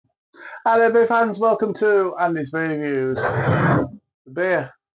Hello beer fans, welcome to Andy's Beer Reviews. The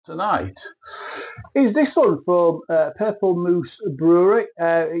beer tonight is this one from Purple Moose Brewery.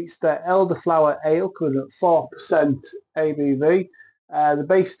 It's the Elderflower Ale, coming at 4% ABV. They're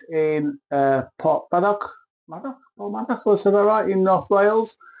based in Port Maddock, was that right, in North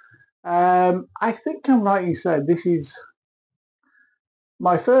Wales. I think I'm right in saying this is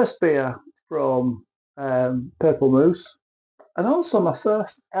my first beer from Purple Moose, and also my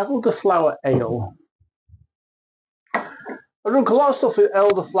first Elderflower Ale. I've drunk a lot of stuff with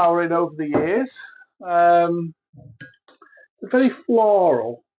elderflower in over the years. It's very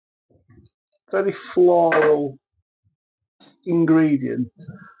floral ingredient.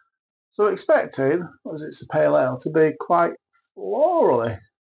 So expecting, as it's a pale ale, to be quite florally.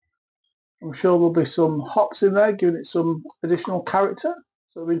 I'm sure there'll be some hops in there, giving it some additional character.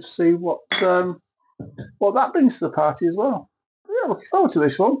 So we'll see what that brings to the party as well. But yeah, looking forward to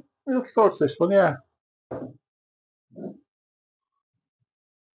this one. Yeah.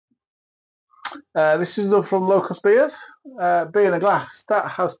 This is another from Locust Beers. Beer in a glass. That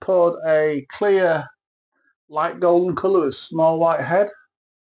has poured a clear, light golden colour with a small white head.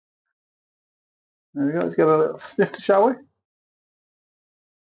 There we go. Let's get a little snifter, shall we?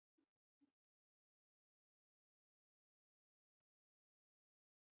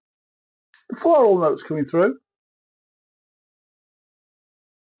 The floral notes coming through.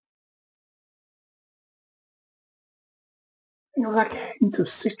 I think there's like a hint of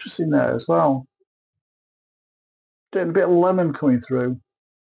citrus in there as well. Getting a bit of lemon coming through.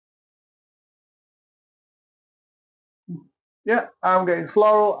 Yeah, I'm getting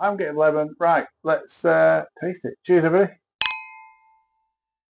floral, I'm getting lemon. Right, let's taste it. Cheers, everybody.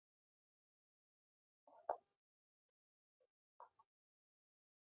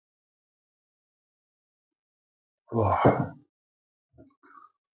 Oh.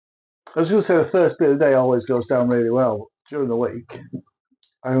 I was going to say the first beer of the day always goes down really well. During the week,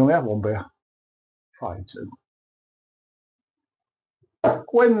 I only have one beer. Try to.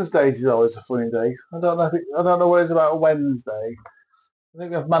 Wednesdays is always a funny day. I don't know what it's about a Wednesday. I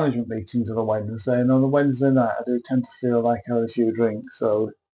think I have management meetings on a Wednesday, and on a Wednesday night I do tend to feel like I have a few drinks.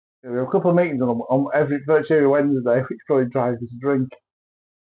 So we have a couple of meetings on virtually every Wednesday, which probably drives me to drink.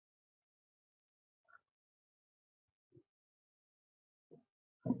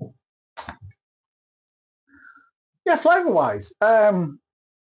 Yeah, flavour-wise, I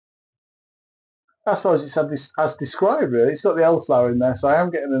suppose it's as described. Really, it's got the elderflower in there, so I am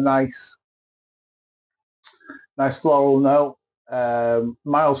getting a nice floral note.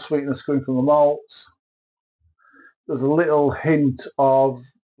 Mild sweetness coming from the malts. There's a little hint of,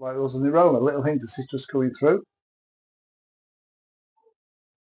 like there was an aroma, a little hint of citrus coming through.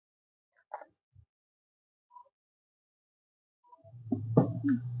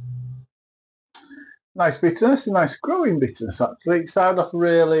 Nice bitterness, a nice growing bitterness actually. It started off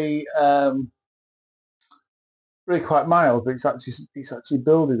really quite mild, but it's actually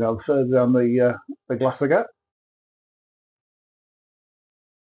building now the further down the glass I get.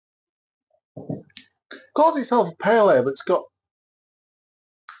 Calls itself a pale ale, but it's got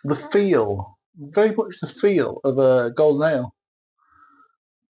the feel, very much the feel of a golden ale.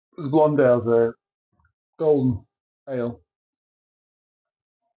 Because blonde ale's a golden ale.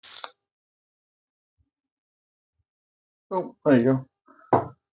 Oh, there you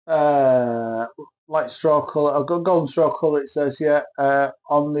go. Light straw colour. I've got golden straw colour. It says, yeah.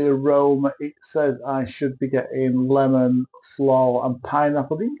 On the aroma, it says I should be getting lemon, floral, and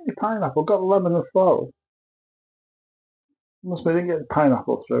pineapple. Didn't get any pineapple. Got lemon and floral. Must be didn't get the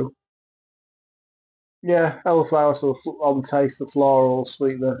pineapple through. Yeah, elderflower. So on taste, the floral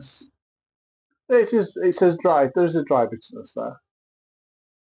sweetness. It says dry. There is a dry bitterness there.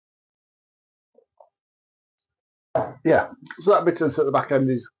 Yeah. So that bitterness at the back end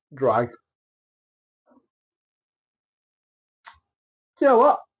is dry. You know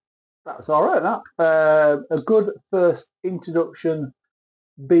what? That's all right. That a good first introduction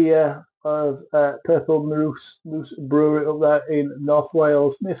beer of Purple Moose Brewery up there in North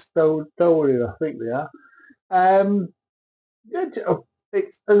Wales, near Brewery, I think they are. Yeah,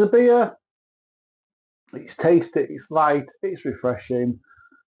 it's as a beer, it's tasty, it's light, it's refreshing.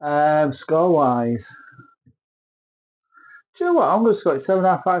 Score wise, do you know what? I'm going to score it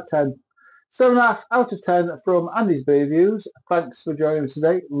 7.5 out of 10. 7.5 out of 10 from Andy's Beer Reviews. Thanks for joining us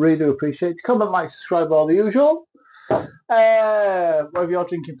today. Really do appreciate it. Comment, like, subscribe, all the usual. Whatever you're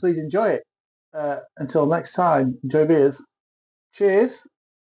drinking, please enjoy it. Until next time, enjoy beers. Cheers.